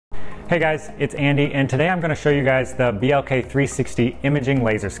Hey guys, it's Andy, and today I'm going to show you guys the BLK360 imaging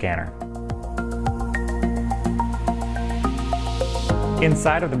laser scanner.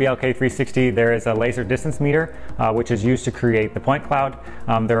 Inside of the BLK360 there is a laser distance meter which is used to create the point cloud.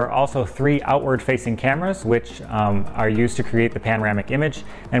 There are also 3 outward facing cameras which are used to create the panoramic image,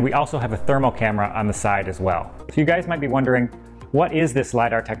 and we also have a thermal camera on the side as well. So you guys might be wondering, what is this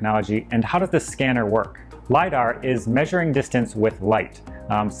LiDAR technology and how does this scanner work? LiDAR is measuring distance with light.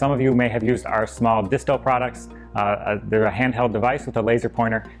 Some of you may have used our small disto products. They're a handheld device with a laser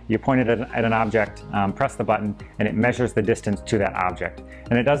pointer. You point it at an object, press the button, and it measures the distance to that object.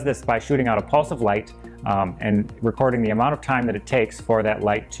 And it does this by shooting out a pulse of light and recording the amount of time that it takes for that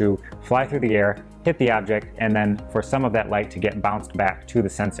light to fly through the air, hit the object, and then for some of that light to get bounced back to the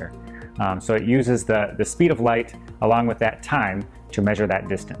sensor. So it uses the speed of light along with that time to measure that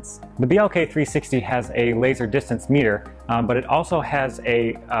distance. The BLK360 has a laser distance meter, but it also has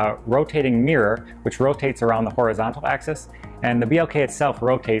a rotating mirror which rotates around the horizontal axis, and the BLK itself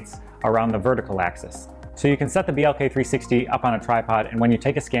rotates around the vertical axis. So you can set the BLK360 up on a tripod, and when you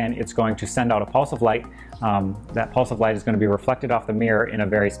take a scan, it's going to send out a pulse of light. That pulse of light is going to be reflected off the mirror in a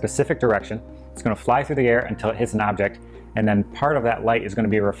very specific direction. It's going to fly through the air until it hits an object, and then part of that light is going to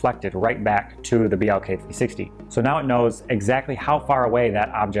be reflected right back to the BLK360. So now it knows exactly how far away that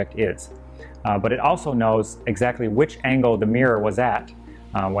object is. But it also knows exactly which angle the mirror was at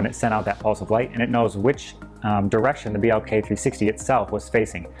when it sent out that pulse of light, and it knows which direction the BLK360 itself was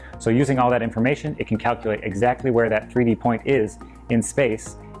facing. So using all that information, it can calculate exactly where that 3D point is in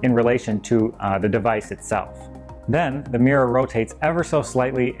space in relation to the device itself. Then the mirror rotates ever so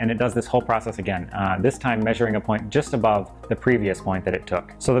slightly, and it does this whole process again, this time measuring a point just above the previous point that it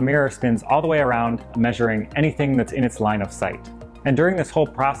took. So the mirror spins all the way around, measuring anything that's in its line of sight. And during this whole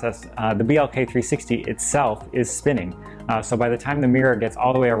process, the BLK360 itself is spinning. So by the time the mirror gets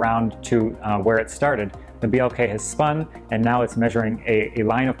all the way around to where it started, the BLK has spun, and now it's measuring a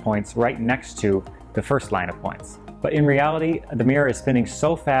line of points right next to the first line of points. But in reality, the mirror is spinning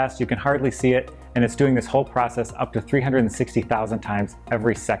so fast you can hardly see it, and it's doing this whole process up to 360,000 times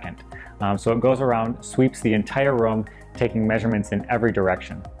every second. So it goes around, sweeps the entire room, taking measurements in every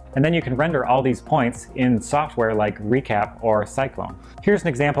direction. And then you can render all these points in software like Recap or Cyclone. Here's an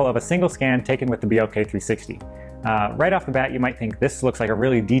example of a single scan taken with the BLK360. Right off the bat, you might think this looks like a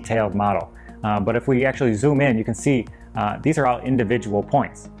really detailed model. But if we actually zoom in, you can see these are all individual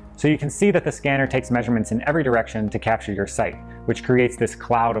points. So you can see that the scanner takes measurements in every direction to capture your sight, which creates this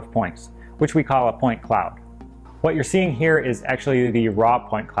cloud of points, which we call a point cloud. What you're seeing here is actually the raw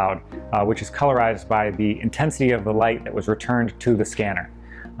point cloud, which is colorized by the intensity of the light that was returned to the scanner.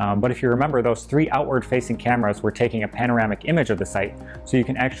 But if you remember, those 3 outward facing cameras were taking a panoramic image of the site, so you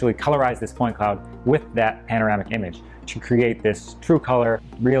can actually colorize this point cloud with that panoramic image to create this true color,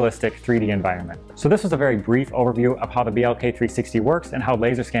 realistic 3D environment. So this was a very brief overview of how the BLK360 works and how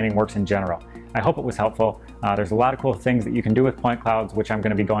laser scanning works in general. I hope it was helpful. There's a lot of cool things that you can do with point clouds, which I'm going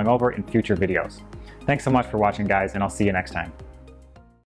to be going over in future videos. Thanks so much for watching, guys, and I'll see you next time.